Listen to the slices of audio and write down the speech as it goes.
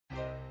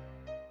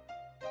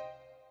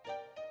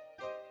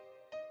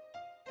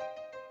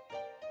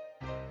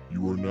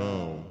You are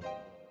now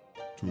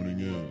tuning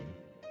in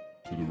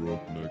to the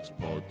Roughnecks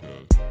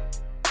Podcast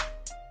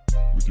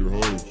with your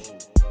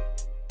host,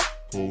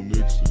 Cole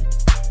Nixon.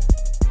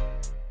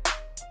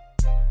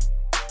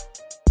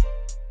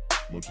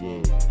 Much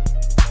love.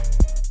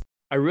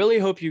 I really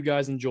hope you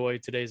guys enjoy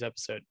today's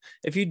episode.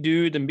 If you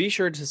do, then be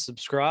sure to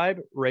subscribe,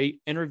 rate,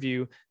 and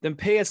review, then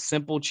pay a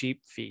simple,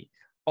 cheap fee.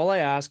 All I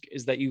ask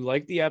is that you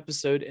like the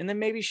episode and then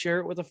maybe share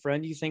it with a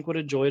friend you think would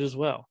enjoy it as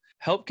well.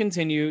 Help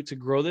continue to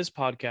grow this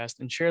podcast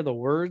and share the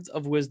words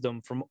of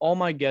wisdom from all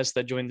my guests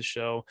that join the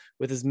show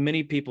with as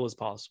many people as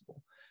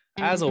possible.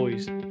 As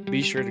always,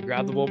 be sure to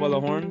grab the bull by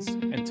the horns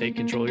and take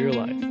control of your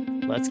life.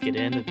 Let's get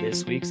into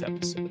this week's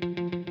episode.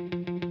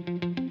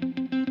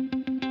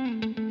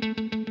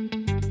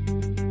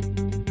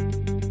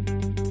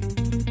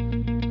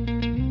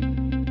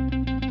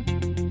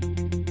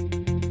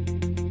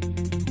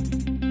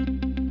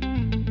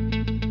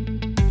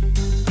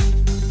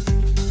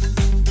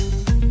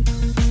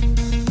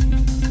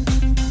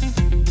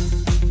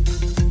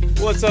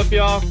 What's up,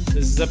 y'all?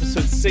 This is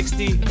episode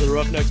 60 of the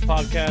Roughnecks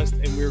Podcast,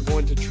 and we're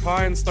going to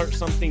try and start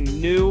something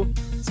new.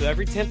 So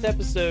every 10th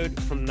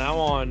episode from now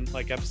on,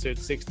 like episode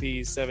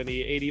 60,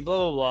 70, 80, blah,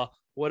 blah, blah,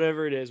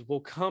 whatever it is,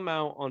 will come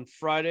out on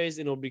Fridays,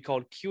 and it'll be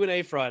called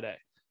Q&A Friday.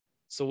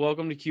 So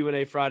welcome to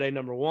Q&A Friday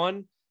number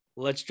 1.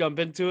 Let's jump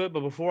into it.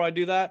 But before I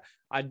do that,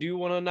 I do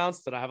want to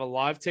announce that I have a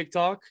live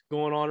TikTok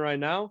going on right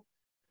now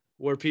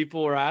where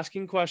people are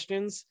asking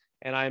questions,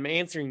 and I'm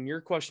answering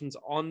your questions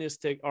on this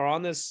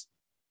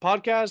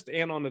podcast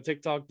and on the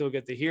TikTok. They'll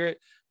get to hear it,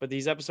 but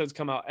these episodes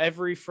come out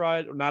every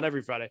Friday, or not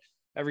every Friday,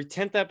 every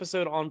 10th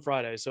episode on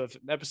Friday. So if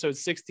episode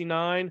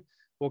 69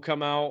 will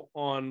come out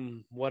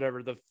on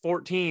whatever, the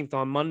 14th,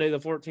 on Monday, the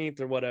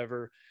 14th or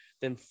whatever,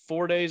 then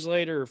 4 days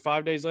later or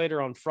 5 days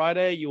later on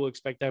Friday, you will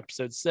expect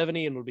episode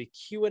 70 and it'll be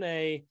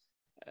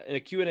a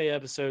Q&A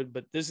episode.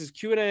 But this is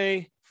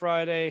Q&A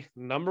Friday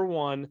number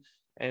 1.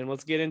 And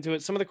let's get into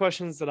it. Some of the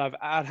questions that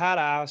I've had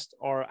asked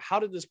are, how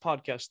did this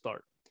podcast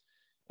start?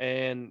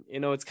 And,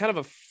 you know, it's kind of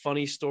a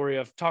funny story.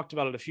 I've talked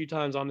about it a few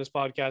times on this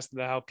podcast, and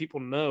how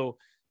people know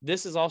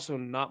this is also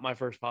not my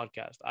first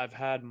podcast. I've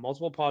had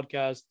multiple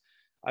podcasts.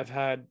 I've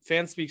had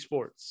Fan Speak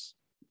Sports.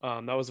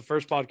 That was the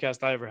first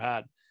podcast I ever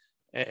had.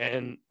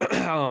 And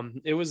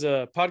it was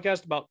a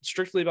podcast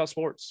strictly about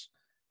sports.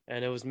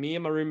 And it was me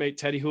and my roommate,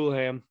 Teddy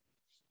Houlihan,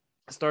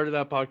 started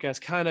that podcast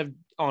kind of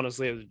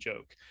honestly as a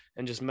joke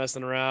and just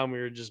messing around. We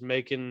were just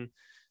making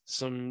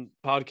some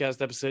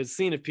podcast episodes,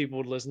 seeing if people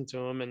would listen to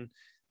them. And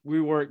we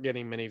weren't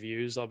getting many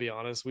views. I'll be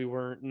honest.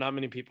 Not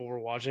many people were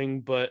watching,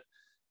 but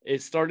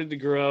it started to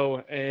grow.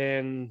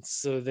 And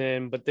so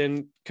but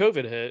then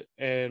COVID hit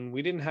and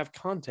we didn't have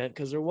content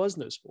because there was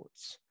no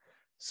sports.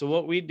 So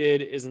what we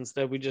did is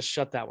instead we just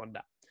shut that one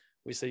down.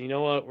 We said, you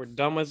know what, we're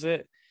done with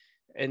it.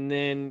 And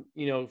then,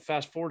 you know,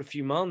 fast forward a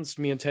few months,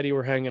 me and Teddy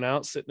were hanging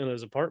out, sitting in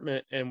his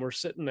apartment, and we're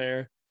sitting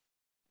there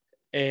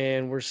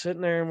and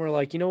we're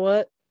like, you know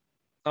what?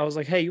 I was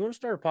like, hey, you want to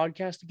start a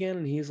podcast again?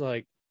 And he's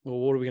like, well,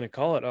 what are we going to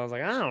call it? I was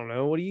like, I don't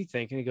know. What do you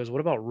think? And he goes,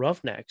 what about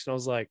Roughnecks? And I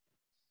was like,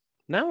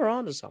 now we're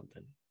on to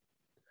something.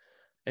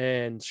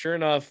 And sure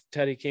enough,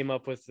 Teddy came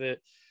up with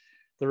it,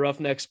 the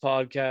Roughnecks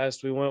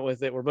Podcast. We went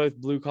with it. We're both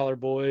blue collar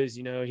boys.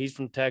 You know, he's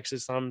from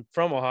Texas. I'm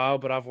from Ohio,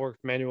 but I've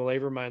worked manual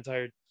labor my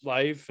entire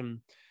life. And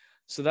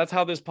so that's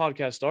how this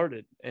podcast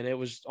started. And it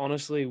was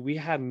honestly, we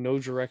had no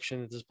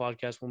direction at this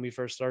podcast when we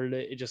first started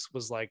it. It just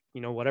was like,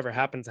 you know, whatever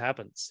happens,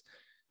 happens.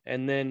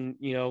 And then,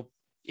 you know,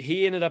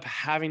 he ended up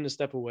having to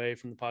step away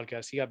from the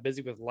podcast. He got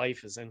busy with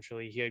life,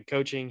 essentially. He had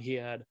coaching. He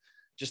had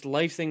just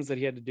life things that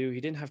he had to do.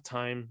 He didn't have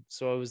time.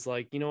 So I was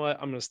like, you know what?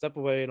 I'm going to step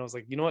away. And I was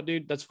like, you know what,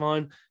 dude, that's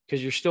fine,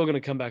 because you're still going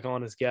to come back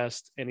on as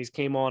guest. And he's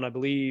came on, I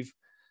believe,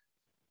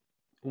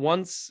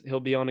 once.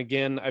 He'll be on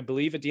again, I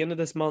believe, at the end of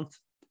this month,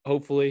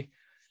 hopefully.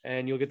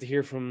 And you'll get to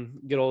hear from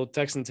good old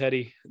Texan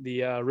Teddy,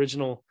 the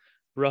original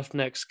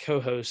Roughnecks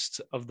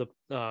co-host of the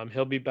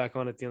he'll be back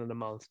on at the end of the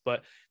month.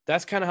 But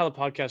that's kind of how the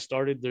podcast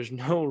started. There's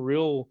no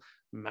real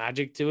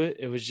magic to it.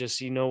 It was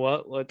just, you know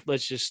what,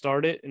 let's just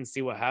start it and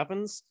see what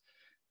happens.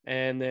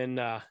 And then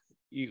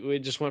it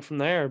just went from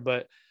there.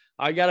 But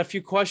I got a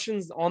few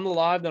questions on the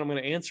live that I'm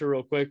going to answer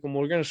real quick, and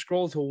we're going to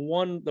scroll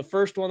to the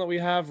first one that we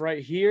have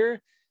right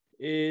here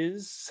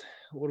is,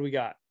 what do we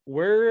got?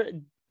 Where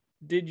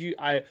do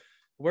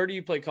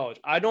you play college?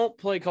 I don't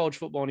play college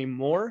football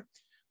anymore,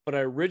 but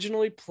I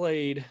originally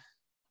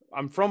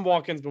I'm from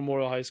Watkins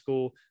Memorial High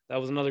School. That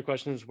was another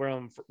question, is where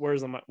am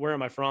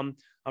I from?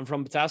 I'm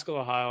from Pataskala,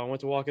 Ohio. I went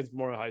to Watkins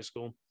Memorial High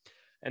School.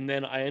 And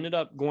then I ended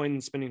up going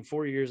and spending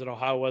 4 years at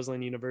Ohio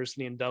Wesleyan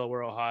University in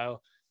Delaware, Ohio.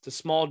 It's a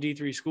small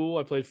D3 school.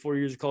 I played 4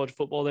 years of college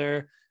football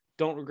there.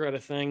 Don't regret a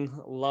thing.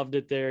 Loved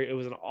it there. It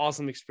was an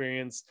awesome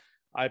experience.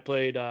 I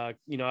played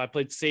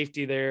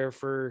safety there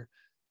for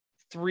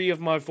 3 of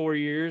my 4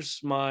 years.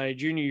 My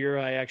junior year,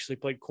 I actually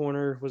played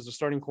corner, was the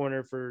starting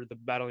corner for the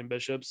Battling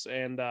Bishops.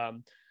 And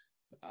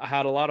I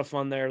had a lot of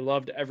fun there.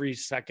 Loved every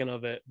second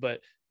of it. But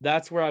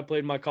that's where I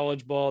played my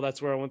college ball.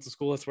 That's where I went to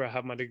school. That's where I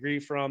have my degree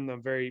from.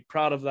 I'm very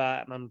proud of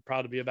that. And I'm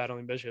proud to be a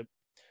Battling Bishop.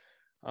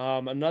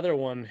 Another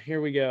one.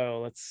 Here we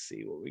go. Let's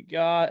see what we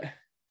got.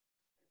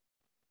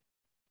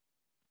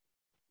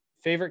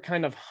 Favorite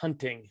kind of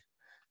hunting.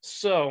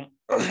 So,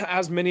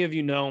 as many of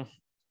you know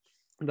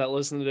that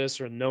listen to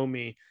this or know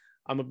me,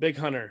 I'm a big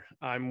hunter.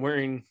 I'm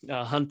wearing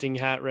a hunting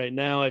hat right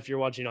now. If you're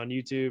watching on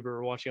YouTube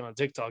or watching on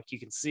TikTok, you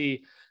can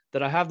see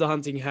that I have the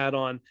hunting hat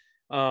on.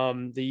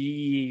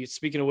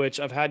 Speaking of which,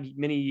 I've had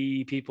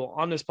many people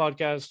on this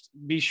podcast.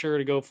 Be sure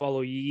to go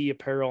follow Yee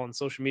Apparel on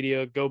social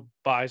media. Go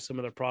buy some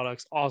of their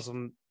products.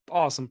 Awesome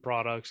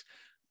products.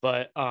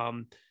 But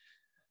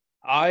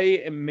I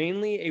am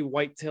mainly a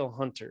whitetail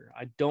hunter.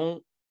 I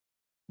don't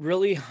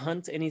really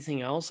hunt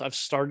anything else. I've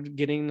started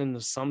getting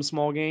into some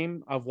small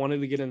game. I've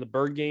wanted to get into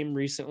bird game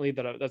recently.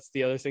 That's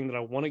the other thing that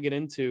I want to get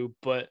into,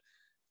 but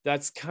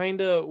that's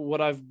kind of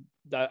what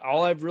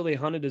all I've really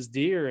hunted is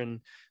deer. And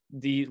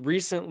the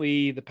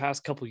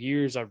past couple of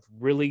years, I've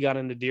really got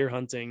into deer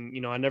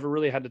hunting. I never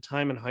really had the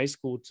time in high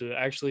school to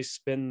actually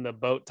spend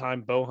the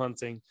time bow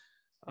hunting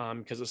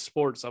because of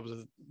sports. I was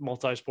a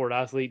multi-sport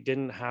athlete,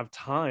 didn't have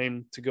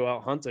time to go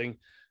out hunting.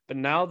 But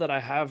now that I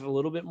have a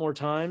little bit more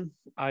time,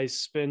 I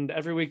spend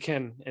every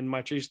weekend in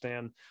my tree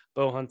stand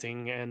bow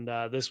hunting. And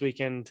this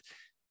weekend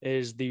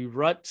is the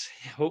rut,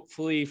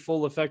 hopefully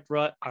full effect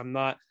rut. I'm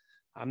not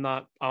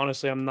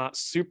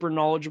super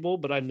knowledgeable,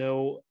 but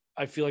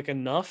I feel like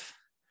enough.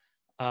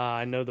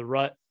 I know the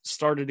rut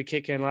started to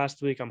kick in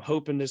last week. I'm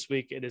hoping this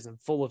week it is in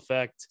full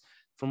effect.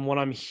 From what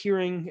I'm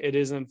hearing, it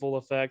is in full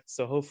effect.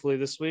 So hopefully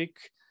this week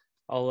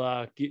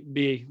I'll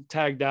be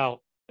tagged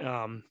out.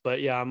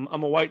 But yeah,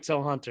 I'm a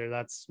whitetail hunter.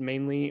 That's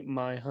mainly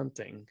my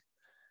hunting.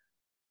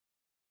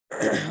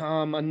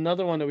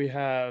 Another one that we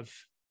have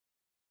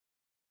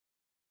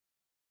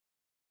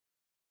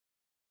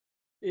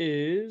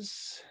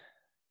is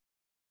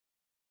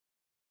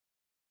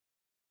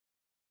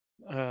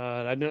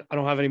I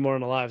don't have any more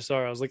on the live.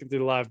 Sorry, I was looking through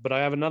the live, but I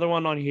have another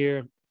one on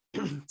here.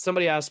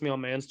 Somebody asked me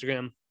on my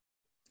Instagram,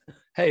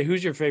 "Hey,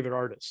 who's your favorite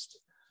artist?"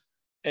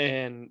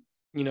 And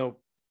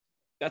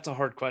that's a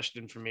hard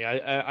question for me.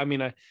 I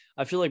mean,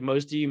 I feel like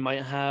most of you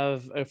might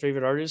have a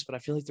favorite artist, but I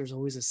feel like there's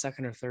always a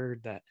second or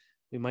third that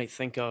we might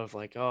think of,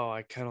 like, oh,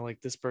 I kind of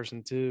like this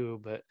person too,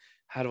 but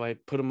how do I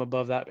put them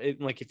above that?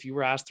 Like if you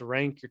were asked to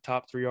rank your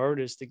top 3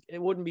 artists,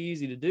 it wouldn't be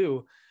easy to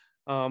do.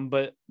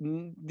 But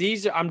I'm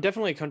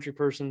definitely a country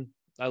person.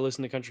 I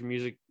listen to country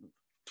music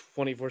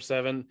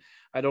 24/7.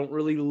 I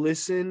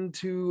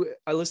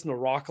listen to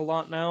rock a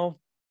lot now,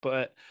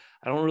 but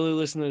I don't really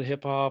listen to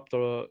hip hop,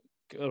 the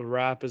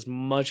rap as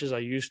much as I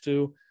used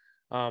to.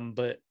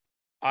 But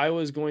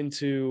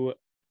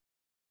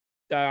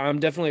I'm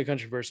definitely a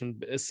country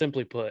person,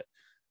 simply put.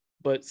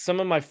 But some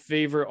of my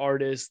favorite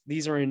artists,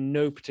 these are in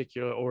no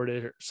particular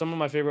order. Some of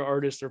my favorite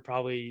artists are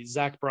probably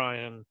Zach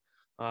Bryan,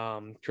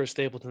 Chris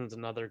Stapleton's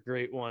another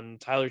great one,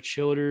 Tyler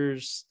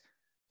Childers,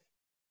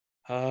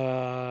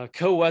 Koe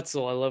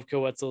Wetzel. I love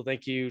Koe Wetzel.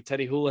 Thank you,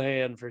 Teddy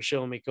Houlihan, for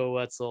showing me Koe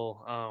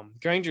Wetzel.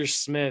 Granger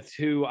Smith,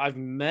 who I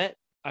met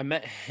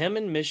him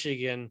in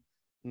Michigan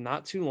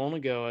not too long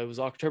ago. It was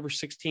October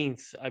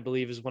 16th, I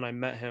believe, is when I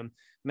met him.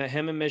 Met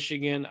him in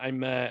Michigan. I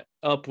met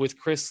up with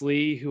Chris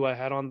Lee, who I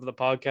had on the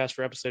podcast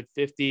for episode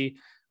 50.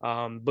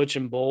 Butch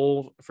and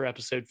Bowl for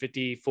episode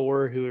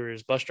 54, who is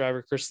his bus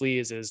driver. Chris Lee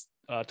is his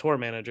tour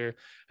manager.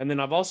 And then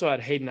I've also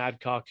had Hayden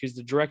Adcock, who's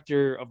the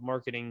director of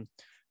marketing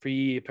for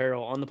Yee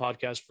Apparel, on the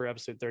podcast for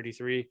episode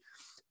 33.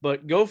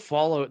 But go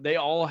follow. They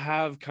all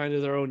have kind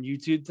of their own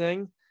YouTube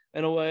thing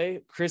in a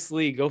way. Chris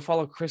Lee, go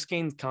follow Chris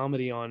Gaines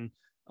Comedy on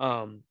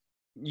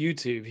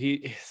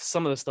YouTube.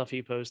 Some of the stuff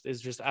he posts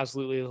is just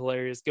absolutely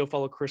hilarious. Go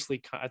follow Chris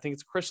Lee. I think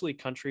it's Chris Lee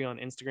Country on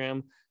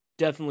Instagram.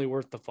 Definitely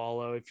worth the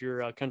follow if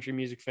you're a country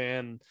music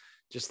fan,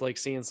 just like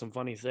seeing some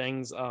funny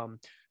things.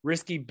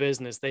 Risky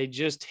Business, they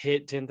just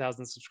hit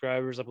 10,000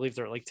 subscribers. I believe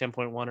they're at like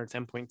 10.1 or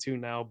 10.2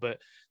 now, but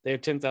they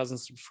have 10,000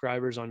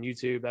 subscribers on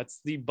YouTube. That's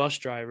the bus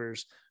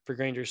drivers for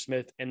Granger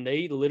Smith, and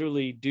they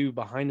literally do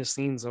behind the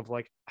scenes of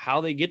like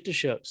how they get to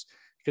shows,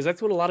 because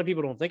that's what a lot of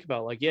people don't think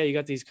about. Like, yeah, you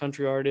got these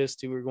country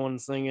artists who are going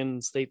and singing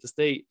state to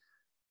state.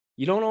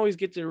 You don't always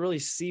get to really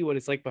see what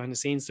it's like behind the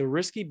scenes. So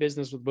Risky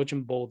Business with Butch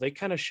and Bowl, they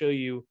kind of show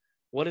you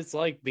what it's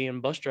like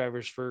being bus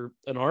drivers for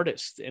an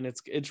artist. And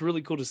it's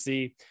really cool to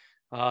see.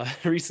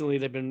 Recently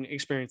they've been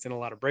experiencing a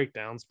lot of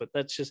breakdowns, but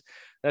that's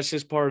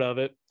just part of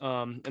it.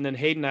 And then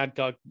Hayden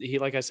Adcock,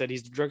 like I said,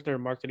 he's the director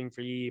of marketing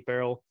for Yee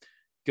Apparel.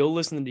 Go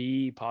listen to the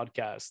Yee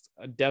podcast.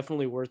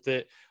 Definitely worth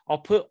it. I'll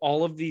put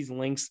all of these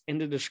links in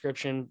the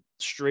description,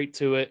 straight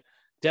to it.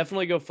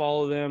 Definitely go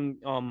follow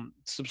them.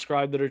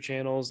 Subscribe to their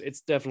channels.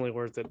 It's definitely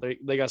worth it.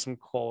 They got some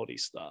quality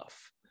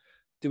stuff.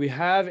 Do we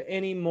have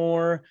any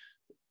more?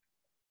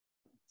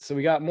 So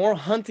we got more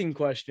hunting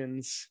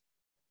questions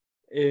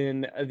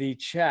in the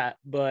chat,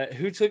 but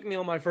who took me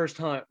on my first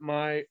hunt?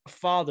 My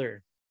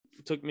father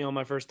took me on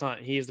my first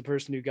hunt. He is the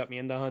person who got me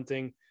into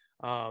hunting.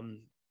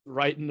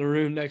 Right in the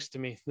room next to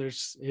me,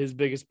 there's his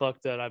biggest buck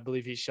that I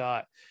believe he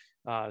shot,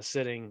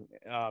 sitting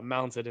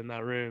mounted in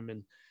that room.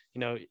 And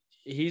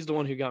he's the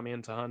one who got me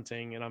into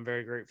hunting, and I'm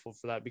very grateful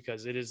for that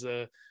because it is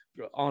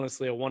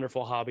honestly a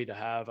wonderful hobby to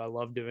have. I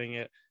love doing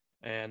it.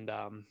 And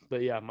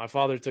but yeah, my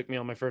father took me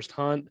on my first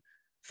hunt.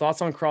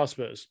 Thoughts on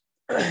crossbows?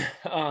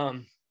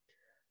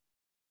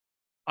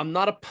 I'm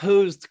not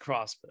opposed to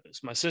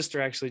crossbows. My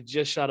sister actually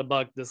just shot a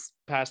buck this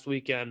past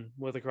weekend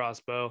with a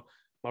crossbow.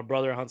 My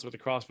brother hunts with a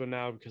crossbow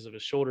now because of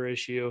his shoulder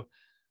issue.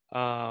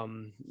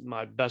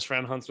 My best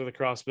friend hunts with a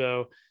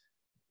crossbow.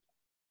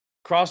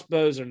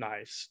 Crossbows are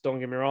nice. Don't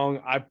get me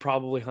wrong. I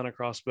probably hunt a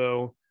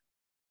crossbow,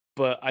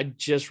 but I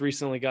just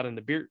recently got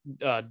into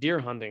deer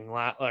hunting,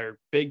 or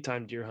big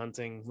time deer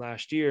hunting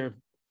last year.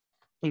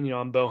 And,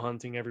 I'm bow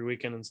hunting every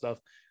weekend and stuff.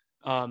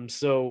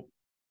 So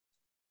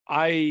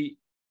I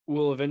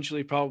will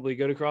eventually probably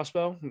go to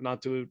crossbow,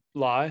 not to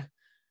lie,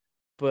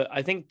 but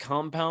I think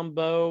compound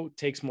bow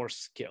takes more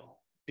skill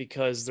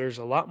because there's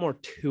a lot more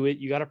to it.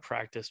 You got to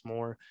practice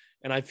more.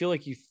 And I feel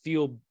like you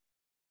feel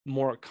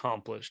more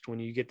accomplished when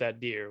you get that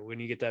deer, when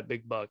you get that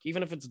big buck,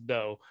 even if it's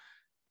doe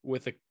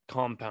with a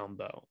compound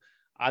bow.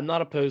 I'm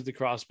not opposed to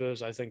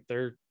crossbows. I think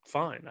they're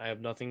fine. I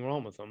have nothing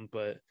wrong with them,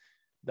 but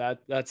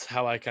that's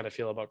how I kind of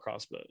feel about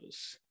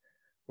crossbows.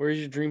 Where's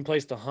your dream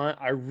place to hunt?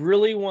 I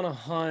really want to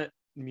hunt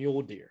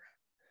mule deer.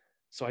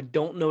 So I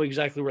don't know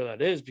exactly where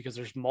that is because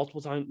there's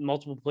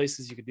multiple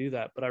places you could do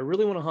that, but I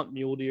really want to hunt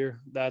mule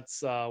deer.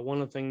 That's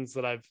one of the things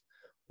that I've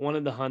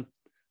wanted to hunt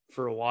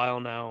for a while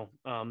now.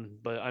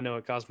 But I know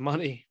it costs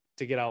money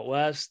to get out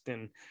west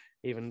and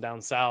even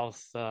down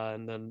south,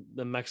 and then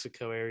the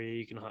Mexico area,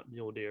 you can hunt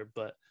mule deer.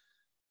 But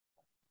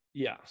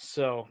yeah,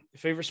 so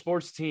favorite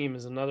sports team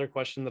is another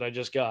question that I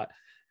just got.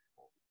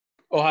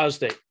 Ohio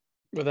State,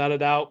 without a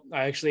doubt.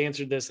 I actually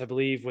answered this, I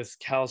believe, with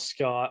Cal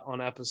Scott on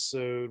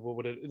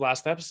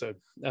last episode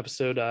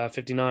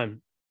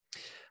 59.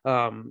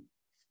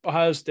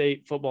 Ohio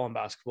State football and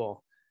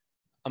basketball.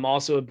 I'm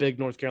also a big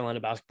North Carolina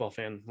basketball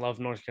fan. Love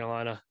North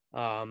Carolina.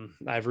 I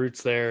have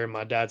roots there.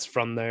 My dad's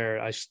from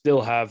there. I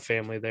still have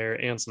family there,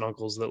 aunts and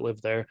uncles that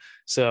live there.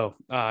 So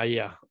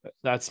yeah,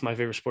 that's my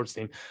favorite sports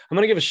team. I'm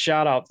going to give a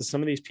shout out to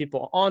some of these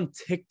people on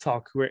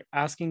TikTok who are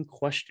asking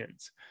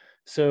questions.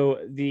 So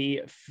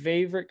the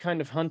favorite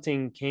kind of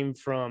hunting came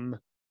from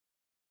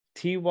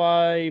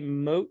Ty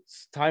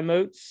Motes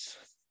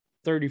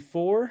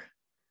 34.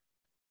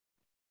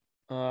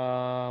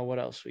 What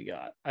else we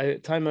got?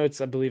 Ty Motes,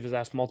 I believe, has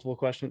asked multiple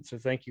questions, so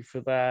thank you for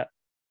that.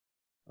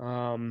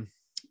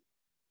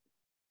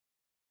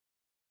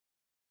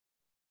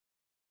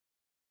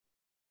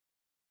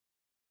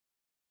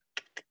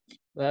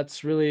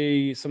 That's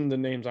really some of the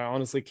names I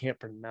honestly can't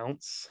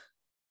pronounce.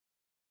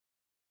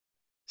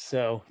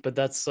 So, but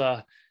that's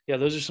yeah,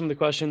 those are some of the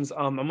questions.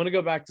 I'm going to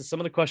go back to some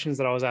of the questions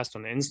that I was asked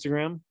on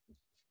Instagram,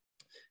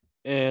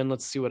 and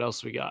let's see what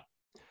else we got.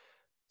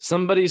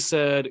 Somebody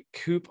said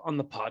Coop on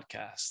the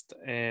podcast,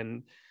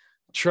 and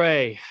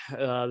Trey,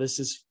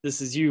 this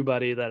is you,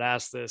 buddy, that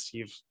asked this.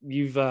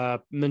 You've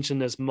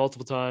mentioned this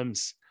multiple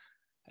times.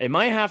 It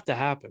might have to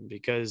happen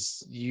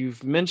because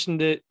you've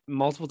mentioned it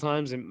multiple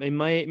times. It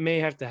may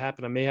have to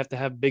happen. I may have to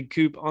have Big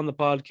Coop on the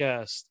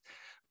podcast.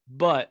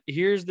 But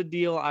here's the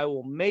deal I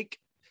will make.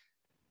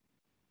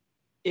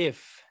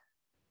 If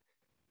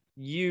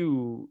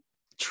Coop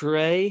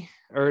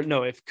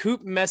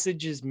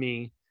messages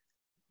me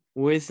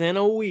within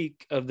a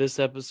week of this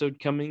episode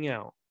coming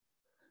out,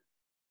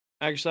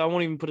 actually, I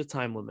won't even put a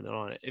time limit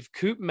on it. If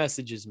Coop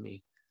messages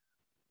me,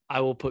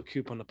 I will put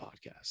Coop on the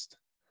podcast.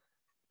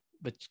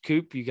 But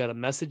Coop, you got to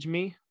message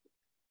me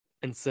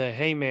and say,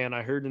 hey, man,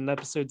 I heard in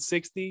episode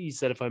 60, you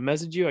said if I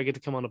message you, I get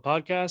to come on the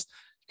podcast.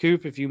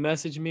 Coop, if you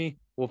message me,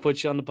 we'll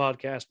put you on the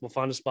podcast. We'll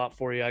find a spot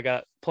for you. I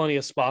got plenty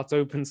of spots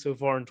open so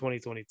far in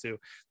 2022.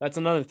 That's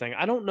another thing.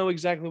 I don't know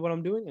exactly what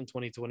I'm doing in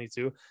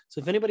 2022. So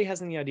if anybody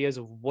has any ideas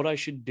of what I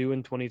should do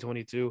in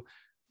 2022,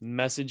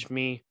 message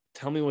me.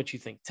 Tell me what you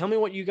think. Tell me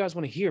what you guys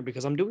want to hear,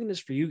 because I'm doing this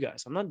for you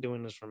guys. I'm not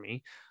doing this for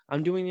me.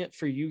 I'm doing it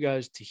for you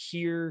guys to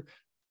hear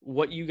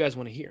what you guys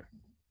want to hear.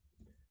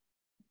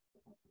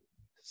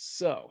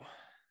 So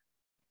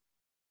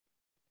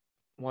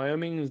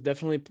Wyoming is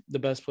definitely the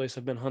best place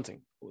I've been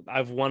hunting.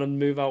 I've wanted to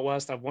move out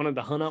west. I've wanted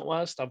to hunt out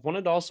west. I've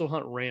wanted to also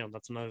hunt ram.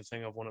 That's another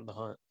thing I've wanted to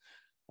hunt.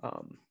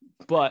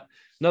 But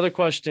another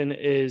question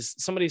is,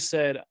 someone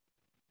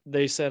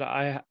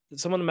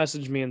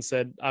messaged me and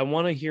said, I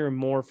want to hear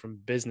more from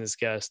business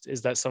guests.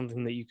 Is that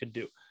something that you could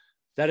do?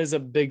 That is a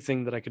big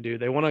thing that I could do.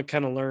 They want to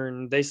kind of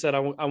learn. They said, I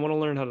want to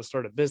learn how to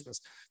start a business.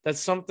 That's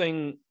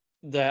something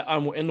that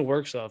I'm in the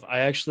works of. I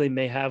actually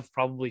may have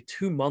probably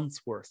 2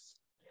 months worth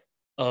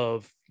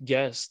of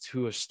guests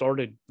who have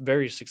started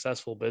very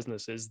successful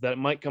businesses that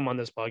might come on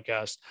this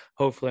podcast.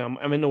 Hopefully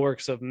I'm in the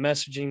works of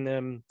messaging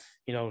them,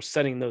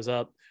 setting those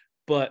up,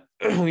 but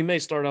we may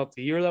start out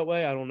the year that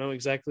way. I don't know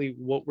exactly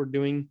what we're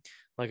doing.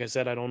 Like I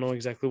said, I don't know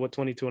exactly what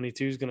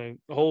 2022 is going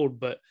to hold,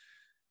 but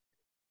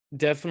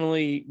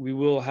definitely we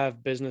will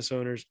have business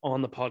owners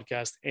on the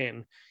podcast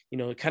and,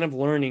 kind of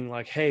learning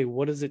like, hey,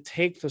 what does it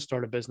take to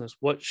start a business?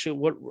 What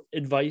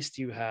advice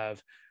do you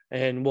have?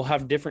 And we'll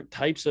have different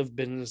types of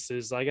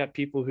businesses. I got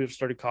people who have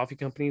started coffee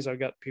companies. I've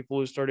got people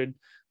who started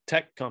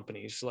tech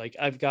companies. Like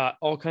I've got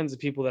all kinds of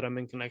people that I'm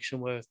in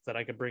connection with that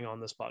I could bring on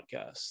this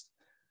podcast.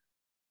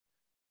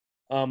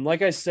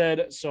 Like I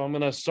said, so I'm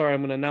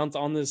gonna announce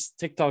on this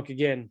TikTok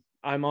again.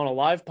 I'm on a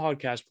live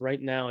podcast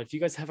right now. If you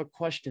guys have a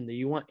question that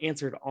you want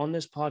answered on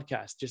this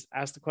podcast, just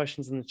ask the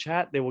questions in the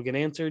chat. They will get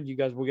answered. You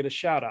guys will get a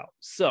shout out.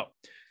 So,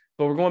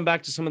 but we're going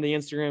back to some of the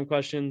Instagram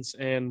questions,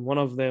 and one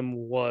of them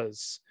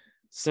was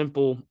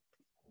simple,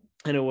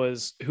 and it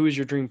was, who is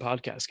your dream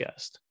podcast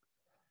guest?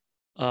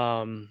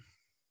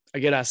 I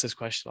get asked this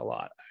question a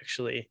lot,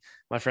 actually.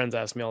 My friends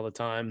ask me all the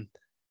time,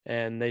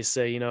 and they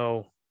say,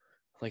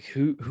 like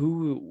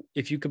who,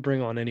 if you could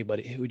bring on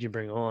anybody, who would you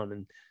bring on?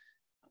 And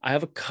I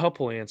have a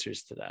couple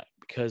answers to that,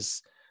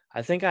 because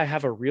I think I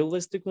have a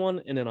realistic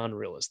one and an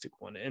unrealistic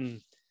one.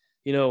 And,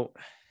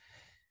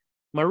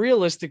 my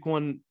realistic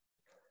one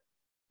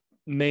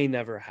may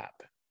never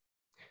happen,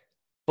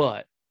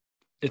 but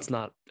it's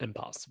not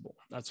impossible.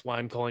 That's why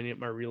I'm calling it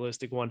my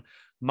realistic one.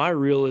 My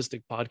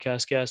realistic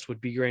podcast guest would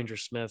be Granger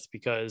Smith,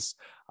 because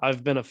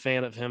I've been a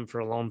fan of him for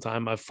a long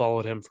time. I've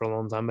followed him for a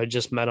long time. I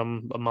just met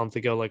him a month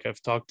ago, like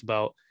I've talked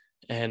about.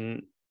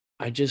 And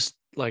I just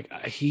like,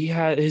 he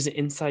had his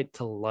insight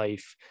to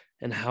life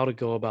and how to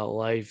go about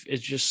life.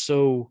 It's just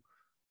so,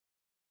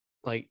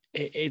 like,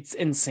 it's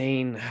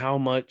insane how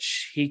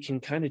much he can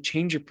kind of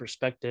change your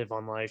perspective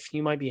on life.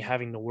 You might be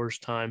having the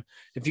worst time.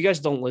 If you guys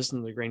don't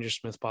listen to the Granger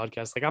Smith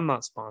podcast, like, I'm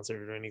not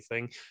sponsored or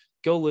anything,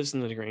 go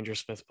listen to the Granger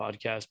Smith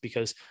podcast,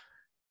 because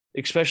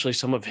especially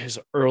some of his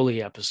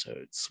early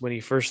episodes when he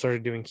first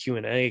started doing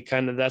Q&A,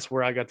 kind of that's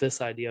where I got this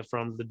idea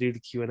from, to do the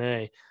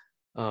Q&A.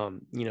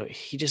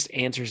 He just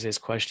answers his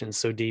questions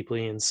so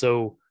deeply and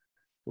so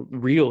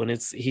real. And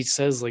he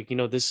says, like,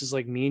 this is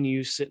like me and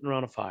you sitting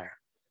around a fire,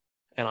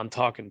 and I'm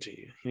talking to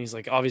you. And he's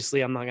like,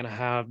 obviously I'm not going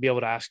to be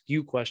able to ask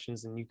you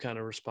questions and you kind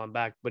of respond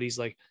back. But he's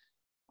like,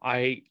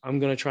 I'm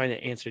going to try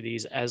to answer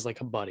these as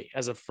like a buddy,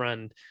 as a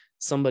friend,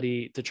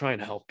 somebody to try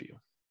and help you.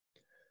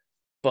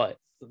 But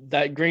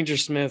that Granger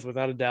Smith,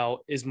 without a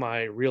doubt, is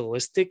my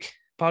realistic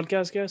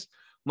podcast guest.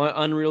 My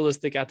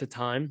unrealistic at the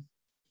time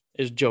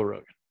is Joe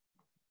Rogan,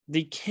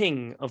 the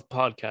king of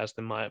podcasts,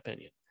 in my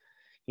opinion.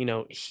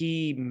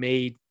 He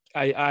made,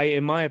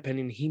 in my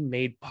opinion, he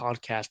made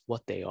podcasts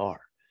what they are.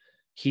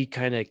 He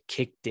kind of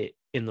kicked it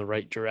in the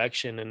right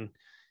direction. And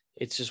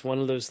it's just one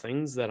of those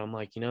things that I'm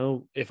like,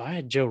 if I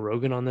had Joe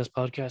Rogan on this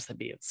podcast, that'd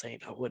be insane.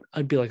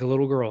 I'd be like a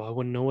little girl. I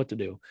wouldn't know what to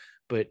do.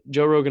 But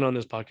Joe Rogan on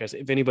this podcast,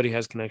 if anybody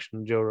has connection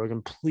to Joe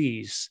Rogan,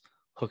 please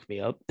hook me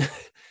up.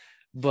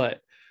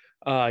 But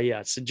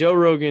so Joe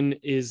Rogan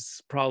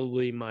is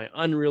probably my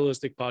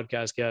unrealistic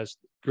podcast guest.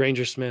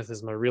 Granger Smith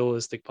is my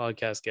realistic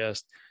podcast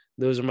guest.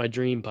 Those are my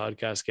dream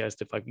podcast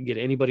guests. If I could get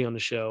anybody on the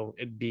show,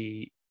 it'd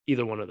be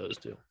either one of those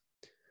two.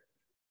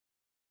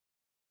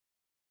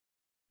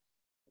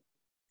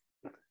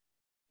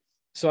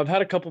 So I've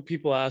had a couple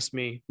people ask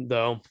me,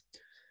 though.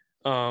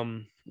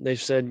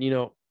 They've said,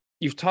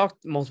 you've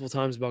talked multiple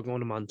times about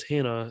going to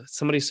Montana.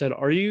 Somebody said,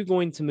 are you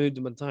going to move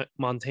to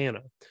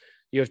Montana?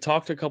 You have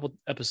talked on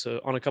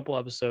a couple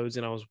episodes,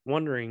 and I was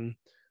wondering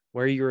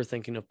where you were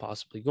thinking of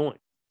possibly going.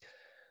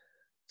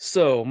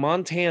 So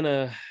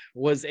Montana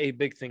was a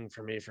big thing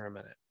for me for a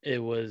minute.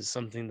 It was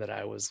something that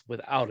I was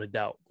without a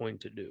doubt going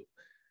to do.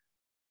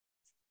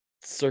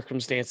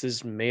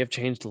 Circumstances may have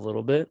changed a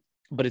little bit,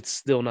 but it's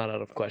still not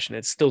out of question.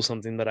 It's still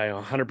something that I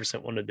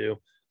 100% want to do.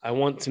 I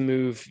want to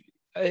move.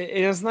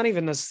 It's not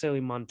even necessarily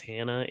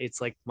Montana. It's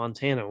like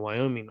Montana,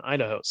 Wyoming,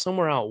 Idaho,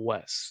 somewhere out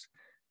west.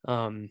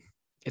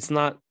 It's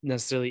not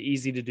necessarily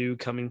easy to do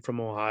coming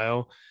from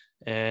Ohio,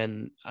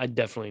 and I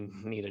definitely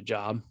need a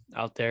job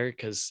out there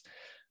because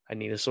I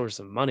need a source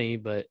of money.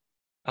 But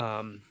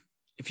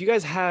if you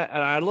guys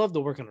I'd love to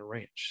work on a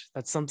ranch.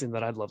 That's something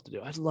that I'd love to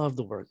do. I'd love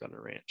to work on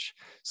a ranch.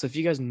 So if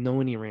you guys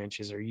know any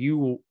ranches, or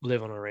you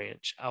live on a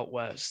ranch out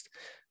west,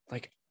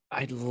 like,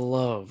 I'd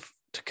love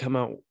to come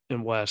out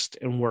in west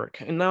and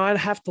work. And now I'd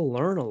have to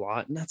learn a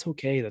lot, and that's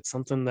okay. That's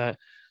something that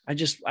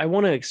I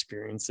want to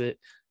experience it,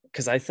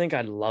 because I think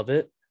I'd love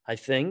it. I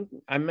think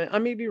I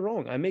may be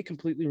wrong. I may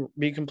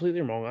be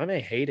completely wrong. I may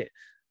hate it.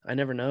 I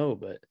never know,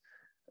 but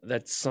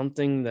that's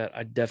something that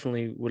I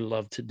definitely would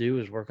love to do,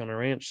 is work on a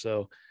ranch.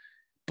 So,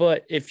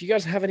 but if you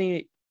guys have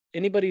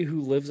anybody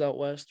who lives out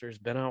west or has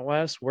been out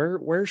west,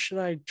 where should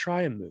I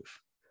try and move?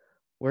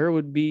 Where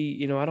would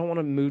be, I don't want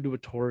to move to a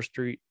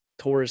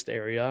tourist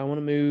area. I want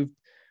to move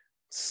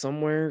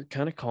somewhere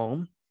kind of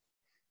calm,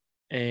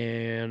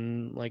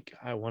 and like,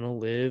 I want to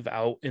live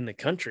out in the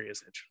country,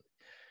 essentially.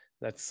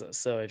 That's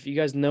so if you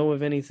guys know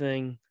of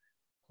anything,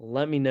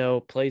 let me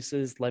know.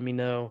 Places, let me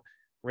know.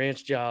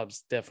 Ranch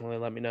jobs, definitely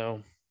let me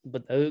know.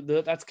 But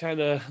that's kind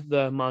of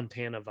the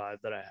Montana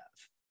vibe that I have.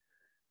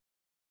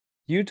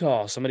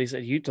 Utah, somebody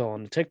said Utah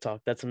on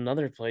TikTok. That's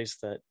another place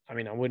that, I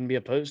wouldn't be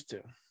opposed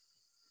to.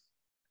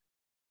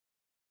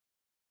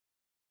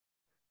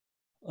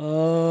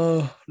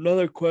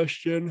 Another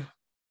question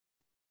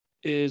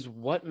is,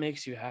 what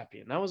makes you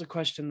happy? And that was a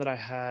question that I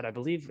had, I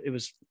believe it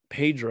was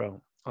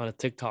Pedro on a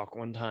TikTok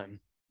one time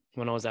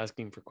when I was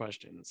asking for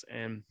questions.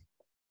 And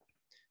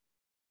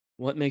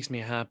what makes me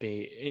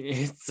happy?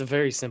 It's a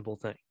very simple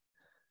thing.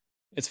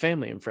 It's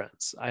family and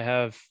friends. I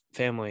have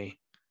family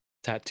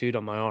tattooed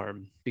on my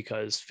arm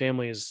because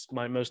family is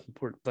my most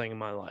important thing in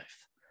my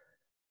life.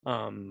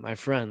 My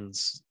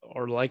friends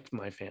are like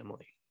my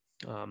family.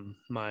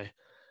 My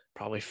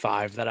probably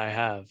 5 that I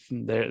have,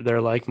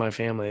 they're like my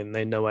family, and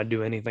they know I'd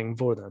do anything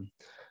for them.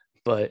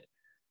 But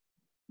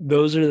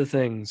those are the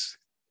things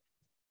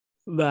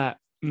that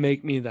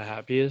make me the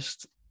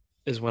happiest,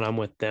 is when I'm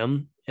with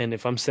them. And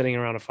if I'm sitting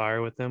around a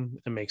fire with them,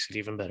 it makes it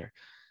even better.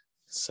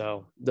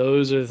 So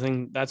those are the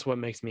things, that's what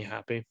makes me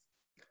happy.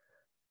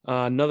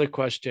 Another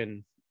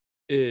question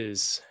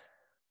is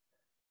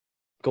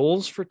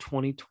goals for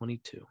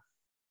 2022.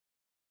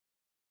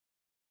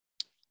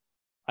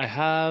 I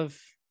have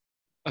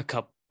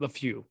a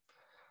few.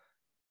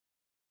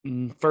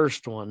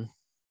 First one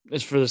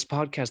is for this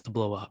podcast to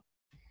blow up.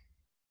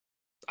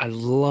 I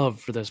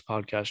love for this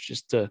podcast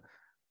just to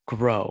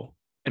grow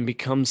and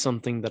become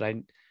something that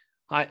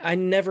I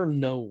never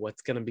know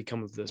what's going to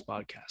become of this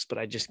podcast, but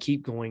I just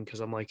keep going because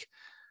I'm like,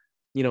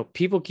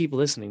 people keep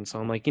listening. So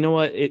I'm like, you know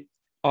what?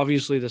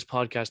 Obviously this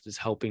podcast is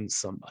helping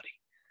somebody,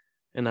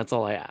 and that's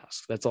all I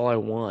ask. That's all I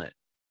want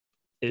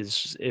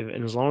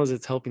and as long as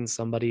it's helping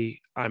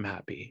somebody, I'm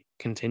happy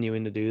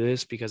continuing to do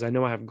this, because I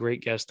know I have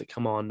great guests that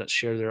come on that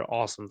share their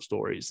awesome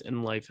stories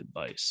and life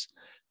advice,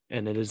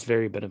 and it is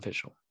very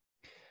beneficial.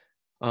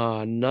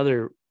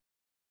 Another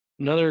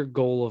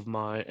goal of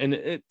mine,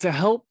 and to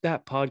help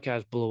that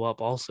podcast blow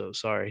up also,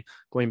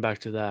 going back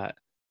to that,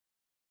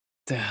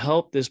 to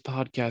help this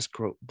podcast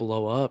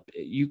blow up,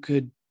 you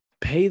could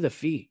pay the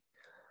fee.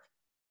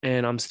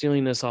 And I'm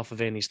stealing this off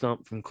of Andy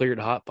Stump from Clear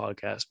to Hot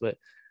podcast, but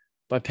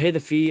by pay the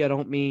fee, I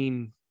don't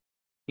mean,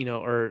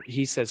 or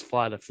he says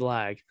fly the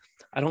flag.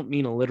 I don't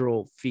mean a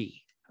literal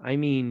fee. I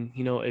mean,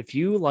 if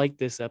you like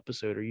this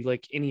episode or you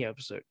like any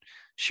episode,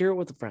 share it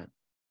with a friend.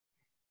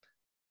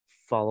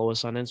 Follow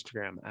us on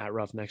Instagram at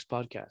Roughnecks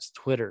Podcast,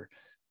 Twitter,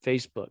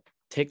 Facebook,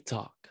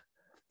 TikTok.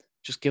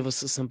 Just give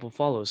us a simple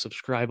follow.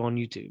 Subscribe on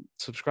YouTube.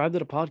 Subscribe to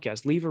the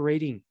podcast. Leave a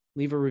rating.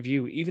 Leave a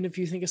review. Even if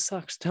you think it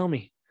sucks, tell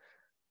me.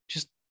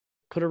 Just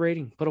put a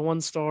rating. Put a 1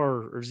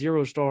 star or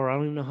 0 star. I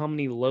don't even know how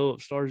many low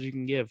stars you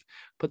can give.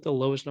 Put the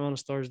lowest amount of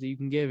stars that you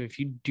can give. If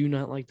you do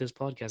not like this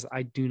podcast,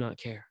 I do not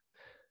care.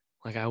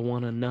 Like, I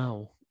want to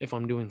know if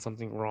I'm doing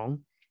something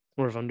wrong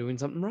or if I'm doing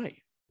something right.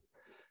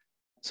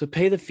 So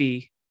pay the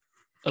fee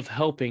of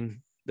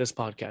helping this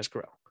podcast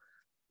grow.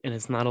 And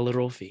it's not a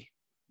literal fee.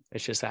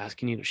 It's just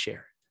asking you to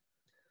share.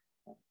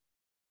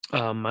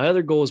 My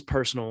other goal is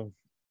personal,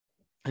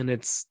 and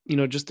it's,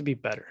 just to be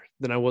better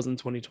than I was in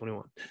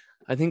 2021.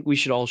 I think we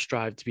should all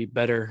strive to be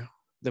better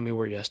than we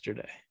were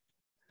yesterday.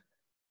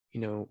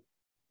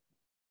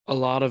 A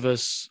lot of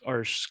us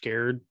are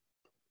scared.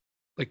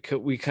 Like,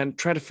 we kind of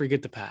try to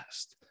forget the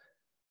past.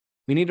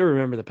 We need to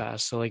remember the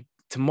past. So, like,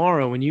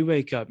 tomorrow when you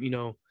wake up,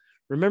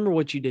 remember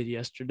what you did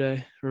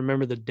yesterday.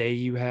 Remember the day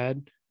you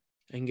had,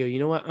 and go, you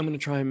know what? I'm going to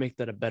try and make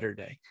that a better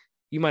day.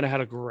 You might have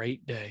had a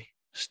great day.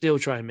 Still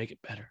try and make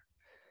it better.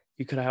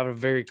 You could have a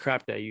very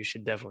crap day. You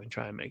should definitely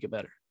try and make it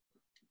better.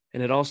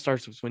 And it all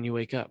starts with when you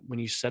wake up, when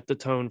you set the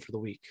tone for the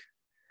week.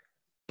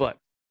 But,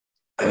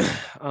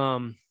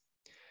 I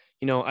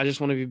just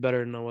want to be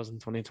better than I was in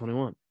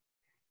 2021.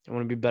 I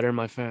want to be better than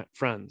my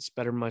friends,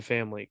 better than my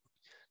family.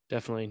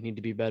 Definitely need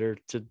to be better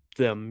to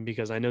them,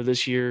 because I know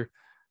this year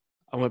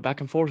I went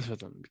back and forth with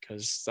them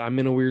because I'm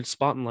in a weird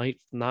spot in life,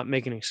 not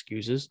making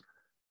excuses.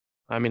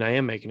 I mean, I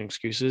am making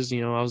excuses.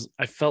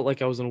 I felt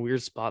like I was in a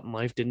weird spot in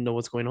life, didn't know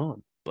what's going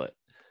on, but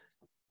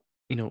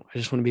I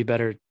just want to be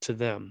better to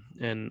them.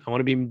 And I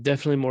want to be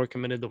definitely more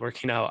committed to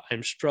working out.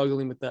 I'm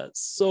struggling with that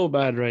so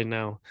bad right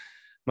now.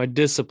 My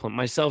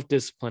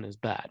self-discipline is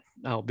bad.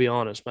 I'll be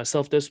honest. My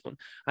self-discipline.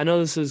 I know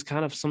this is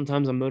kind of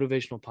sometimes a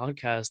motivational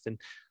podcast, and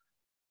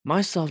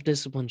my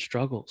self-discipline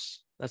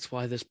struggles. That's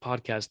why this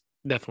podcast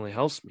definitely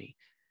helps me,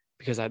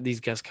 because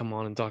these guests come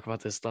on and talk about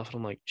this stuff, and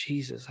I'm like,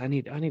 Jesus, I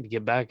need to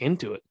get back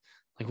into it.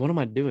 Like, what am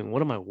I doing?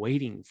 What am I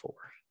waiting for?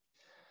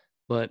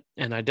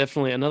 And I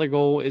definitely, another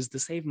goal is to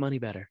save money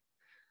better.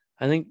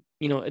 I think,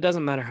 it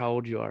doesn't matter how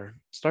old you are.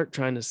 Start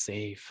trying to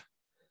save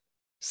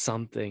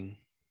something.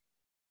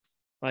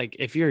 Like,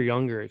 if you're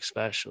younger,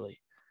 especially,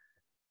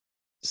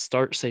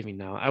 start saving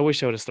now. I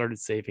wish I would have started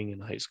saving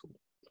in high school.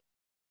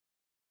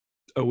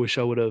 I wish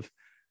I would have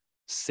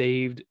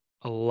saved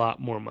a lot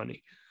more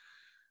money.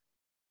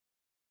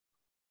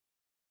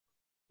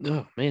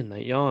 Oh, man,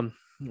 that yawn.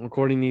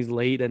 Recording these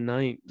late at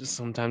night just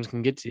sometimes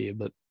can get to you,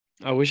 but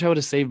I wish I would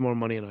have saved more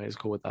money in high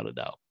school, without a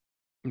doubt,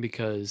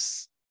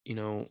 because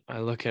I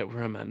look at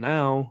where I'm at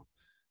now.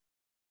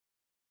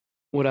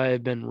 Would I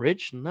have been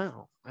rich?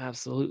 No,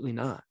 absolutely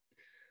not.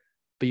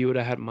 But you would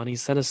have had money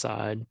set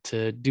aside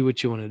to do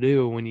what you want to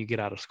do when you get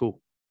out of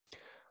school.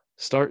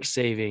 Start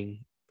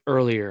saving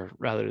earlier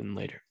rather than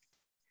later.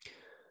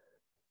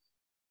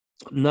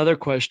 Another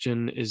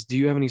question is, do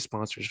you have any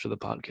sponsors for the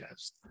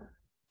podcast?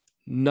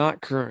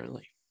 Not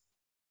currently,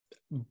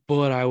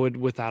 but I would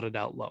without a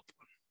doubt love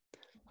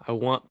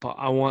one.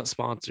 I want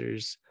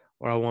sponsors,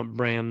 or I want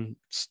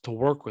brands to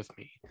work with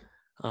me.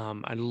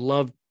 I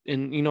love,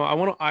 and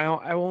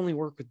I only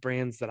work with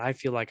brands that I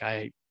feel like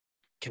I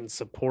can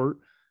support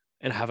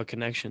and have a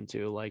connection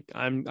to. Like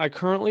I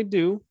currently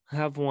do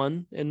have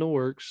one in the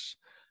works.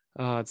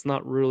 It's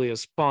not really a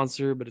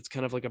sponsor, but it's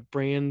kind of like a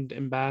brand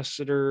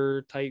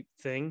ambassador type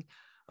thing.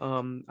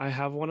 I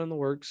have one in the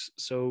works,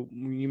 so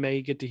you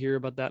may get to hear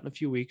about that in a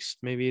few weeks,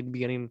 maybe at the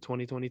beginning of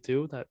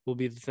 2022. That will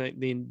be the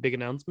big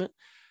announcement.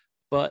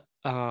 But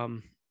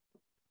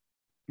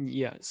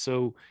yeah,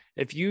 so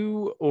if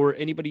you or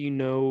anybody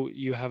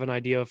you have an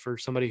idea for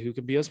somebody who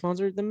could be a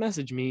sponsor, then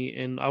message me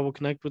and I will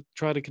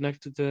try to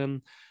connect with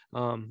them,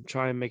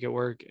 try and make it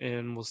work,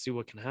 and we'll see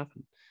what can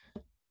happen.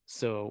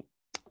 So,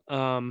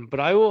 but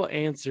I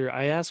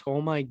ask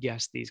all my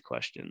guests these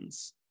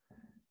questions,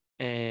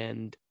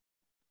 and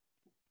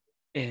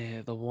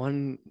the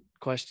one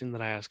question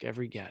that I ask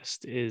every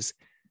guest is,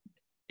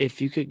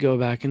 if you could go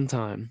back in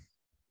time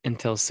and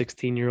tell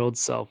 16-year-old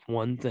self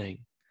one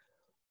thing,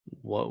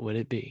 what would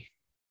it be?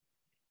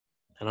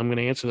 And I'm going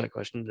to answer that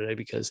question today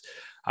because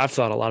I've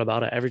thought a lot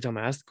about it. Every time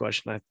I ask the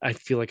question, I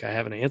feel like I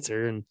have an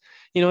answer, and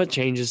it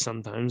changes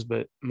sometimes,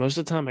 but most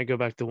of the time I go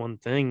back to one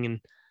thing.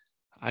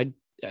 And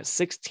at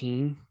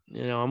 16,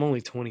 I'm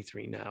only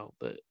 23 now,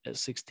 but at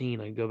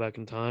 16, I go back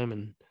in time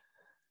and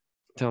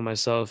tell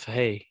myself,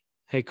 hey,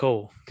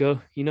 Cole,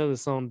 go, the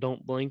song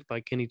Don't Blink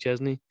by Kenny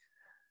Chesney?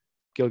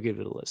 Go give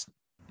it a listen.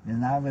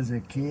 When I was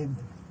a kid,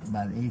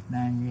 about 8,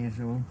 9 years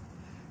old,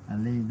 I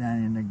lay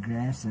down in the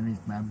grass and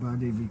with my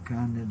body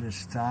become the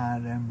star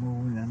and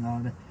moon and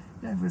all that.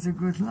 That was a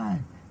good life.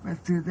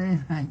 But today,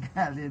 my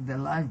God, the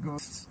life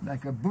goes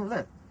like a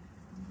bullet,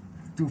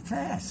 too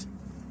fast.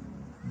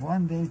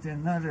 One day to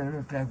another,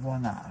 look like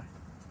 1 hour.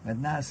 But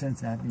now,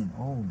 since I've been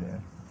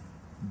older,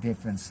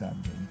 different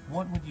subject.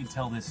 What would you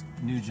tell this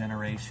new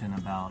generation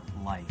about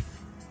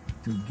life?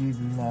 To give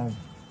love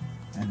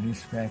and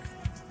respect.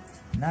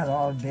 Not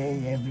all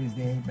day, every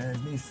day, but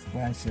at least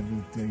twice a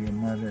week to your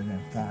mother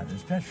and father,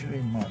 especially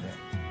mother.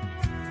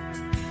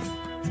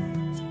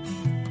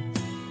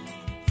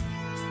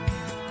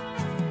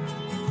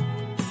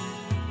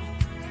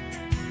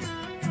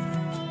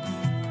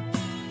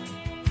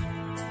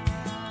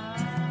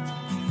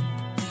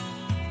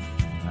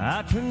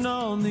 I turned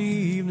on the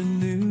evening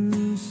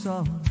news,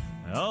 saw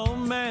an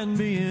old man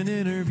being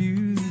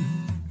interviewed,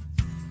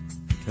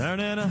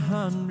 turning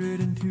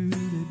 102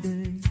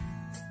 today.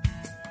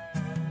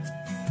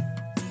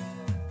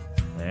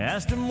 They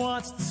asked him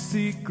what's the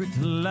secret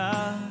to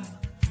life.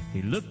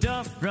 He looked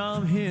up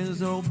from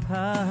his old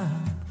pipe,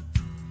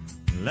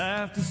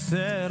 laughed and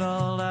said,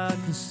 all I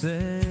can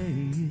say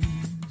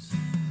is,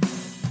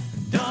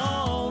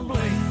 don't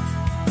blink.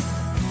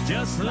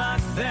 Just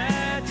like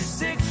that, you're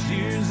 6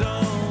 years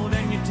old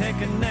and you take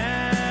a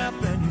nap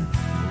and you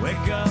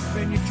wake up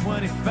and you're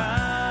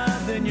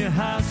 25. Then your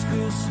high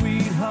school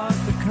sweetheart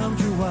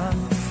becomes your wife.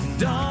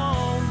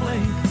 Don't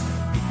blink.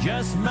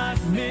 Just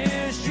might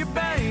miss your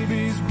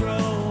babies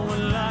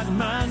growing like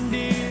mine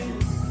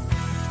did,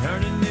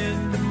 turning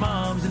into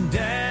moms and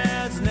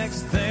dads.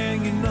 Next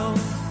thing you know,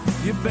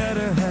 you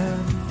better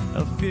have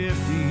a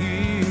 50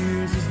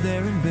 years as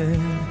they're in bed,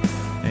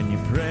 and you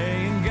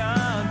pray and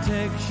God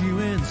takes you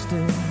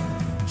instead.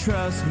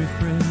 Trust me,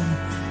 friend,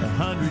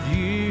 100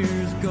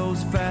 years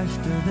goes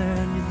faster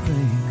than you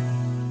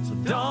think. So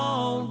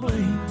don't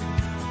blink.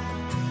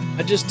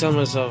 I just tell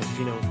myself,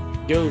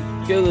 go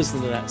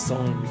listen to that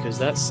song, because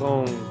that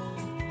song,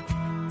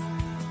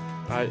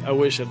 I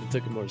wish I'd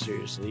took it more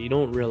seriously. You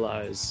don't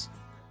realize,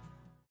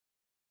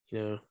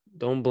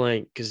 don't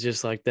blink, because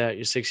just like that,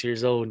 you're 6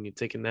 years old and you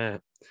take a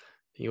nap.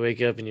 You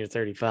wake up and you're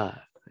 35.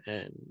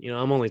 And,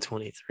 I'm only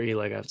 23,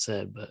 like I've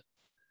said, but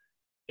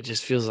it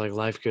just feels like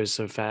life goes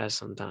so fast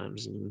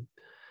sometimes. And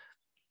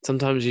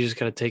sometimes you just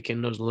got to take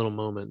in those little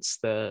moments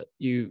that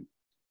you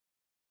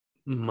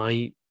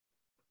might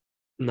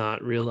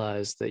not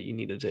realize that you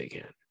need to take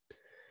in.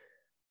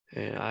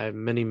 And I have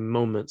many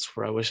moments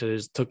where I wish I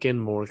just took in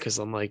more, because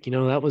I'm like,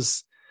 that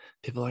was,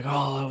 people are like,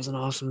 oh, that was an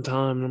awesome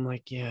time. And I'm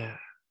like, yeah,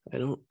 I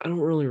don't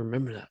really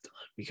remember that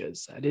time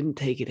because I didn't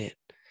take it in.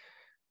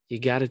 You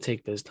got to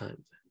take those times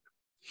in.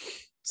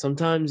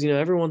 Sometimes,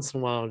 every once in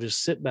a while,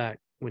 just sit back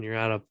when you're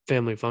at a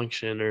family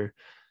function or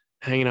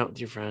hanging out with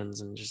your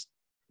friends and just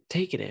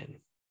take it in.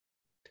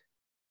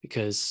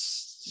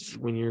 Because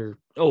when you're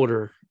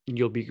older,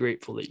 you'll be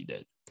grateful that you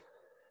did.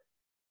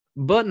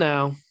 But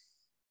now,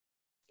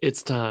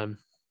 it's time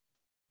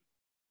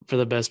for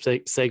the best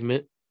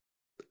segment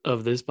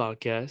of this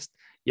podcast.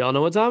 Y'all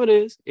know what time it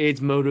is.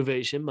 It's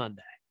Motivation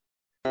Monday.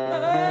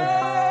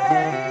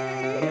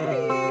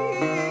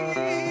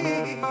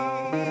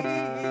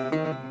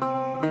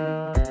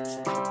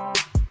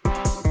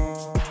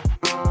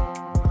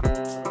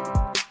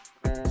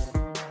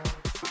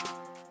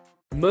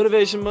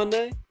 Motivation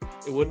Monday.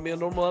 It wouldn't be a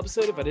normal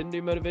episode if I didn't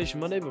do Motivation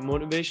Monday, but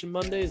Motivation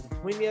Monday is the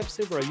point of the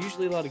episode where I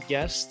usually allow a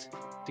guest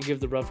to give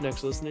the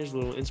Roughnecks listeners a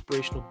little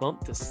inspirational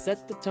bump to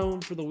set the tone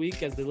for the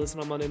week as they listen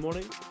on Monday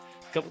morning.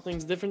 A couple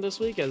things different this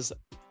week, as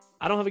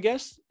I don't have a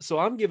guest, so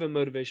I'm giving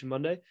Motivation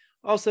Monday.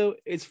 Also,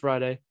 it's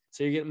Friday,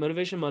 so you're getting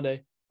Motivation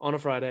Monday on a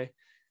Friday.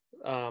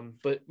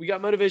 But we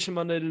got Motivation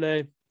Monday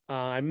today.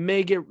 I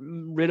may get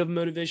rid of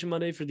Motivation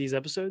Monday for these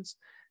episodes.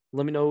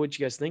 Let me know what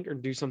you guys think, or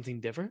do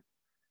something different.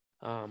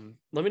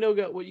 Let me know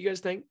what you guys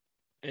think,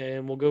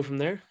 and we'll go from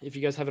there. If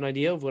you guys have an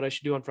idea of what I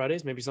should do on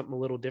Fridays, maybe something a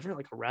little different,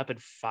 like a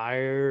rapid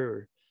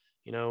fire,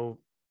 or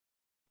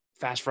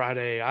Fast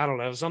Friday. I don't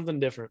know, something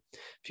different.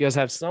 If you guys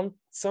have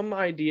some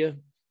idea,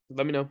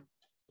 let me know,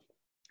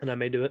 and I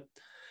may do it.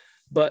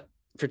 But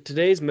for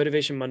today's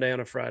Motivation Monday on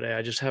a Friday,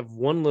 I just have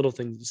one little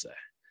thing to say.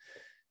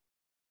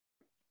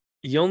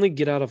 You only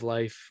get out of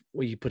life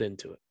what you put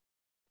into it.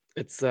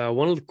 It's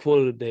one of the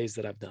quoted days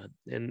that I've done.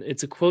 And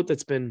it's a quote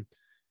that's been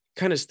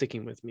kind of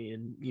sticking with me.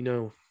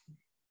 And,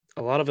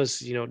 a lot of us,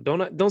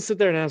 don't sit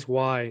there and ask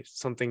why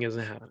something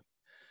isn't happening.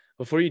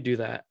 Before you do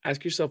that,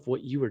 ask yourself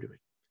what you are doing.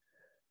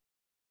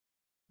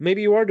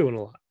 Maybe you are doing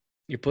a lot.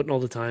 You're putting all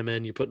the time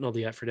in, you're putting all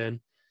the effort in.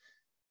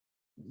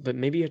 But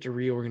maybe you have to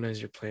reorganize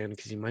your plan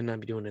because you might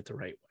not be doing it the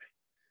right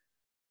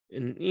way.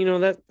 And,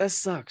 that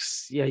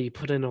sucks. Yeah, you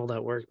put in all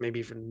that work,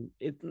 maybe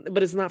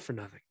but it's not for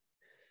nothing.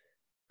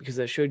 Because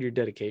that showed your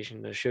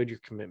dedication, that showed your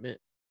commitment.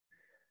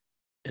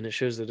 And it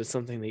shows that it's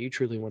something that you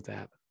truly want to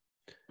happen.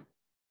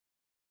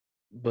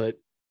 But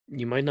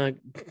you might not,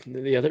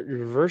 the other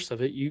reverse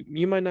of it,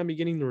 you might not be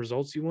getting the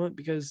results you want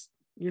because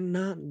you're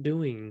not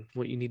doing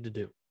what you need to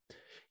do.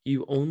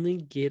 You only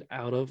get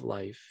out of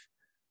life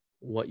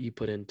what you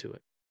put into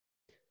it.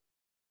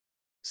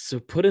 So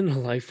put into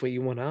life what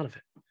you want out of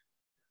it.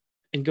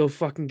 And go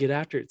fucking get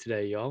after it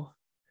today, y'all.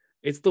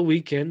 It's the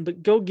weekend,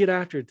 but go get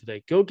after it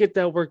today. Go get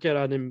that workout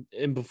out in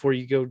before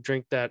you go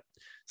drink that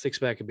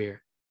 6-pack of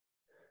beer.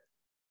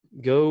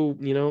 Go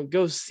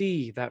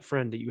see that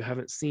friend that you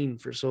haven't seen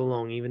for so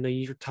long, even though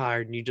you're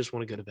tired and you just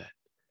want to go to bed.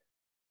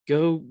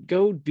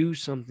 Go do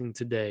something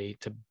today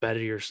to better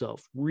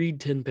yourself. Read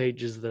 10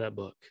 pages of that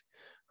book.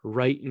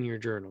 Write in your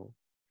journal.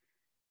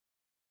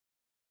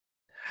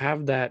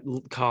 Have that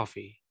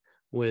coffee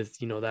with,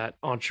 that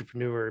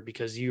entrepreneur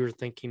because you're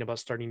thinking about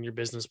starting your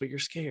business, but you're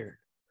scared.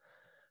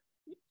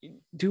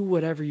 Do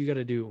whatever you got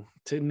to do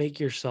to make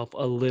yourself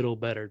a little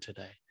better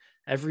today.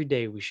 Every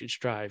day we should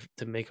strive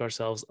to make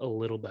ourselves a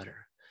little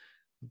better.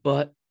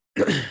 But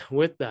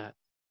with that,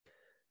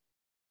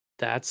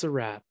 that's a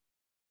wrap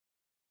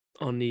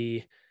on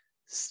the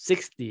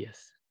 60th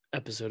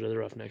episode of the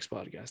Roughnecks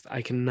podcast.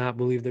 I cannot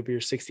believe that we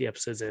are 60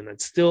 episodes in.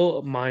 It's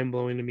still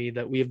mind-blowing to me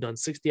that we have done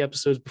 60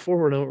 episodes.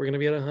 Before we know it, we're going to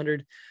be at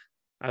 100.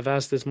 I've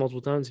asked this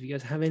multiple times. If you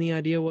guys have any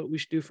idea what we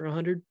should do for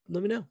 100,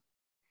 let me know.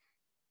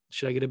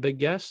 Should I get a big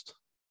guest?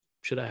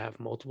 Should I have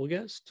multiple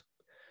guests?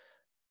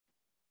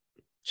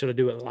 Should I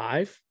do it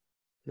live?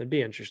 That'd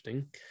be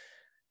interesting.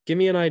 Give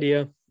me an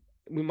idea.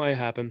 We might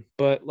happen.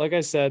 But like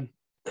I said,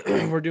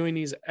 we're doing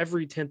these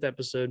every 10th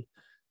episode.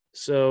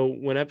 So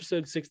when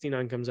episode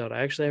 69 comes out,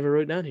 I actually have it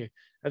wrote down here.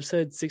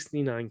 Episode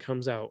 69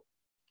 comes out,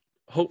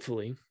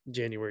 hopefully,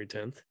 January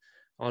 10th,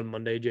 on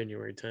Monday,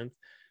 January 10th.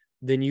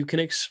 Then you can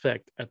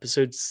expect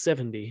episode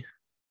 70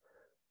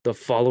 the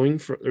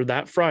following, or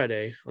that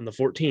Friday on the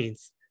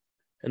 14th.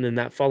 And then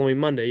that following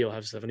Monday, you'll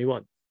have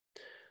 71.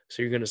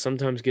 So you're going to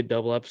sometimes get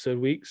double episode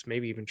weeks,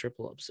 maybe even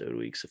triple episode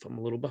weeks if I'm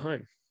a little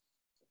behind.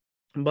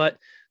 But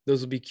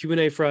those will be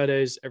Q&A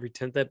Fridays, every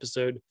 10th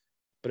episode.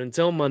 But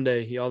until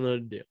Monday, y'all know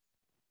the deal.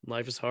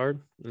 Life is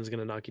hard, and it's going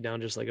to knock you down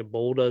just like a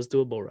bull does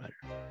to a bull rider.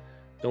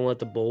 Don't let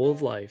the bull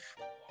of life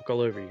walk all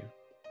over you.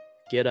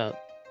 Get up,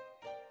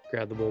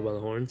 grab the bull by the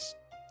horns,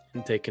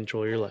 and take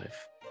control of your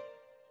life.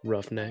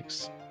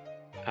 Roughnecks,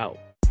 out.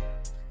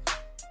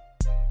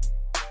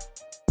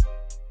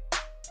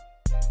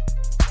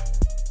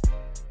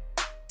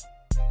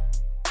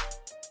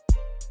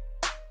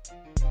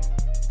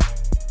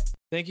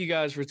 Thank you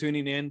guys for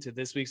tuning in to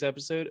this week's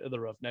episode of the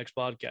Roughnecks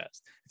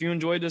podcast. If you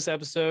enjoyed this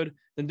episode,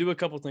 then do a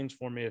couple things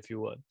for me if you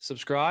would.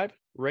 Subscribe,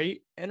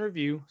 rate, and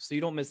review so you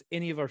don't miss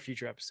any of our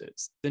future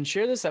episodes. Then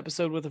share this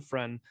episode with a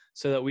friend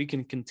so that we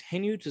can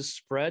continue to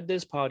spread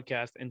this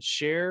podcast and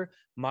share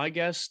my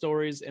guest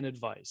stories and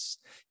advice.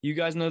 You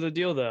guys know the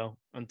deal though.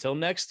 Until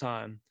next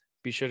time,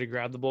 be sure to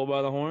grab the bull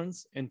by the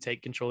horns and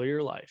take control of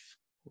your life.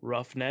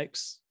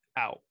 Roughnecks,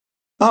 out.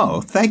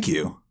 Oh, thank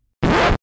you.